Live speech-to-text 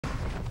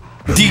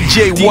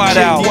DJ Wide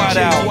Out.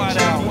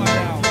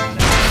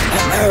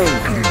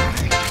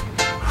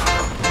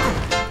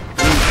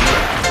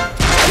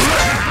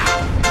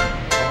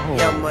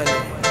 Young money,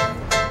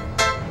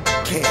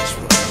 cash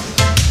flow.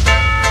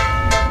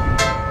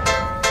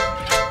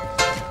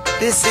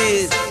 This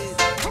is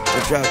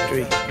the Drop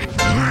 3.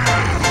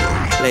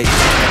 Ladies,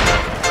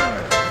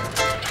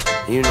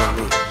 you know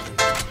me.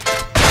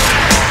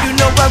 You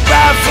know I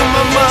ride for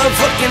my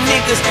motherfucking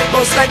niggas.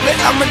 Most likely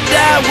I'ma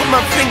die with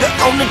my finger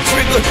on the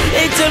trigger.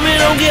 They tell me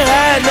don't get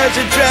high, not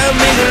to try to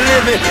make a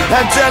living.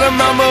 I tell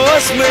them I'm a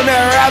hustler,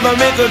 I rather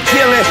make a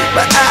killing.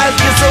 My eyes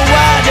get so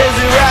wide as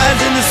it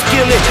rides in the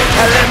skillet.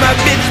 I let my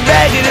bitch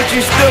bag it if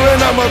you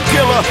stealin', I'm a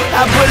killer.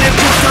 I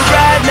bulletproof the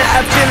ride, now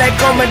I feel like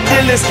I'm a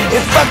dealist.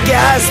 And fuck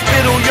your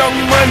hospital, young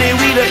money,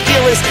 we the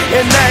illest.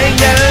 And I ain't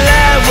gotta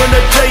lie when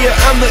I tell you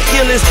I'm the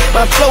illest.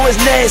 My flow is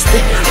nasty,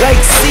 like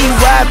see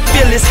why I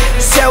feel it.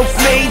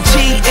 Self-made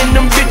G and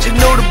them bitches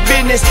know the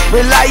business.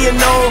 Relying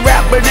on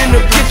rap, but in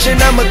the kitchen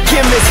I'm a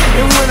chemist.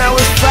 And when I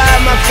was 5,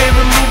 my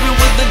favorite movie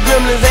was The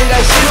Gremlins. Ain't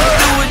got shit to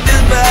do with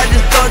this, but I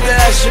just thought that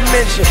I should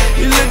mention.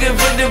 You looking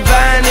for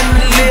divine and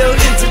a little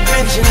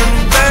intervention. And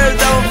the birds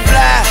don't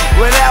fly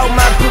without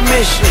my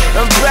permission.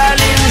 I'm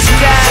probably in the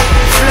sky,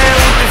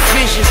 flying with the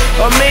fishes,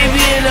 or maybe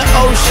in the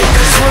ocean,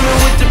 swimming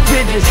with the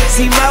pigeons.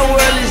 See, my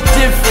world is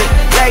different,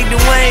 like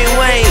Dwayne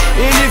Wayne.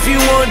 And if you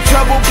want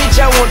trouble,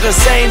 bitch, I want the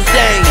same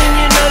thing. And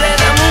you know that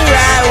I'ma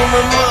ride with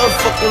my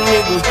motherfucking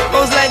niggas.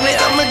 Most likely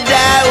I'ma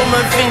die with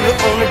my finger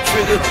on the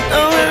trigger.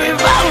 Don't worry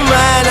about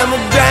mine, I'ma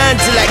grind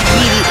till I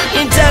get it.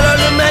 And tell all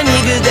of my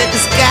niggas that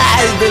the sky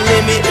is the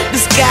limit.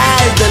 The sky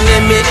is the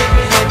limit.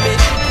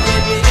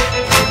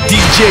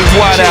 DJ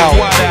Wide Out.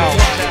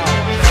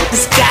 The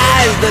sky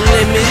is the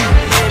limit.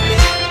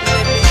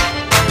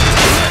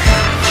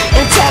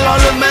 And tell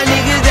all of my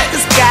niggas that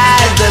the sky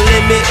is the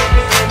limit.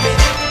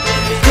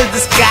 Cause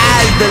the sky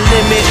is the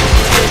limit.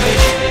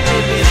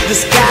 The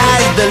sky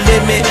is the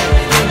limit.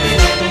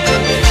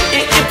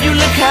 And if you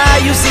look high,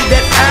 you see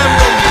that I'm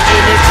gonna be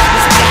in it.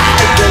 The sky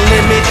is the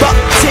limit. Buck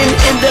 10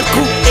 in the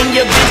coupe and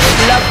your bitch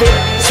love it.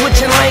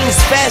 Switching lanes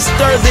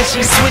faster than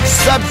she switch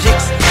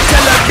subjects.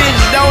 Tell a bitch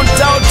don't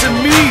talk to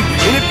me.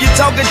 And if you're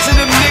talking to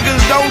them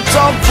niggas, don't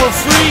talk for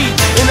free.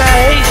 And I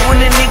hate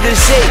when the niggas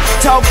say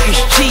talk is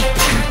cheap,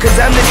 cause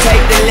I'm the type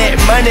to let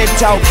money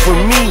talk for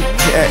me.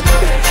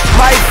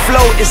 My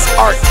flow is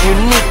art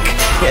unique.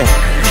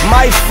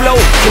 My flow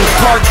can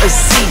part a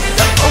seat.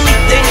 The only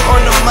thing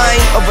on the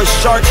mind of a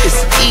shark is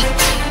eat.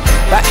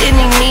 By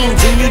any means,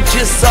 and you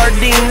just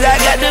sardines. I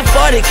got the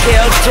 40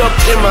 cal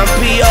tucked in my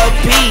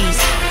PRPs.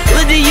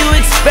 What do you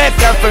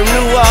expect? I'm from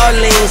New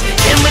Orleans,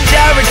 and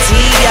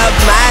majority of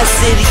my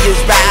city is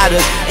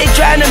riders. They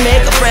trying to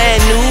make a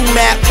brand new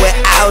map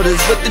without us,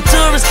 but the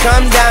tourists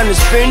come down and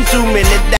spend 2 minutes.